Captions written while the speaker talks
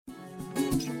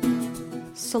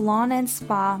Salon and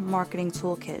Spa Marketing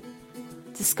Toolkit.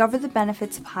 Discover the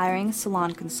benefits of hiring a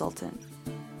salon consultant.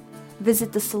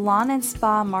 Visit the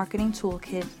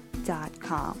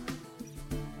salonandspamarketingtoolkit.com.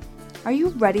 Are you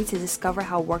ready to discover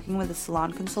how working with a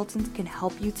salon consultant can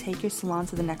help you take your salon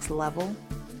to the next level?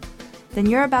 Then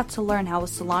you're about to learn how a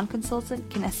salon consultant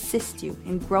can assist you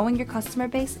in growing your customer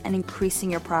base and increasing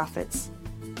your profits.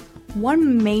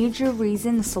 One major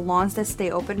reason the salons that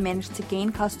stay open manage to gain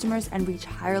customers and reach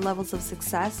higher levels of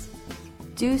success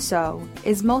do so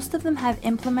is most of them have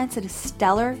implemented a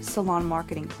stellar salon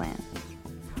marketing plan.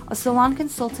 A salon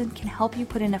consultant can help you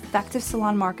put an effective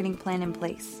salon marketing plan in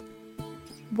place.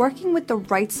 Working with the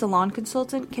right salon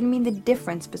consultant can mean the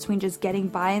difference between just getting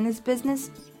by in this business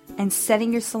and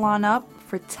setting your salon up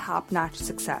for top-notch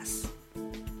success.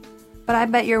 But I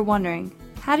bet you're wondering,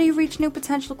 how do you reach new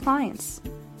potential clients?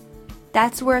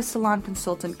 That's where a salon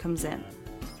consultant comes in.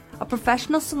 A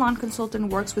professional salon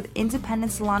consultant works with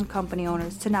independent salon company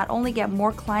owners to not only get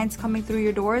more clients coming through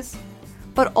your doors,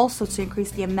 but also to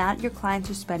increase the amount your clients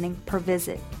are spending per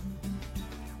visit.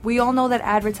 We all know that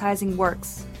advertising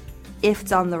works, if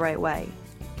done the right way.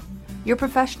 Your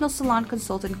professional salon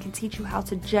consultant can teach you how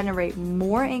to generate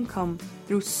more income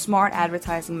through smart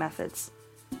advertising methods.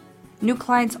 New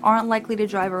clients aren't likely to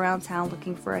drive around town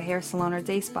looking for a hair salon or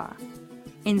day spa.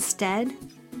 Instead,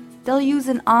 they'll use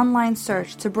an online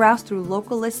search to browse through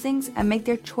local listings and make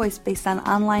their choice based on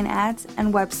online ads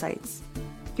and websites.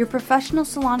 Your professional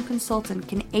salon consultant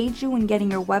can aid you in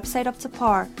getting your website up to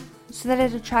par so that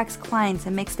it attracts clients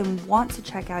and makes them want to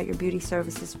check out your beauty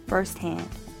services firsthand.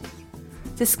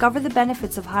 Discover the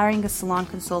benefits of hiring a salon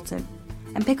consultant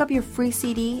and pick up your free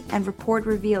CD and report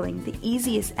revealing the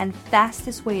easiest and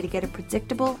fastest way to get a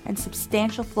predictable and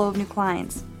substantial flow of new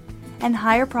clients and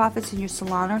higher profits in your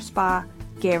salon or spa,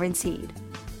 guaranteed.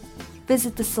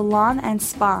 Visit the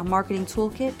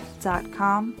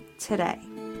salonandspamarketingtoolkit.com today.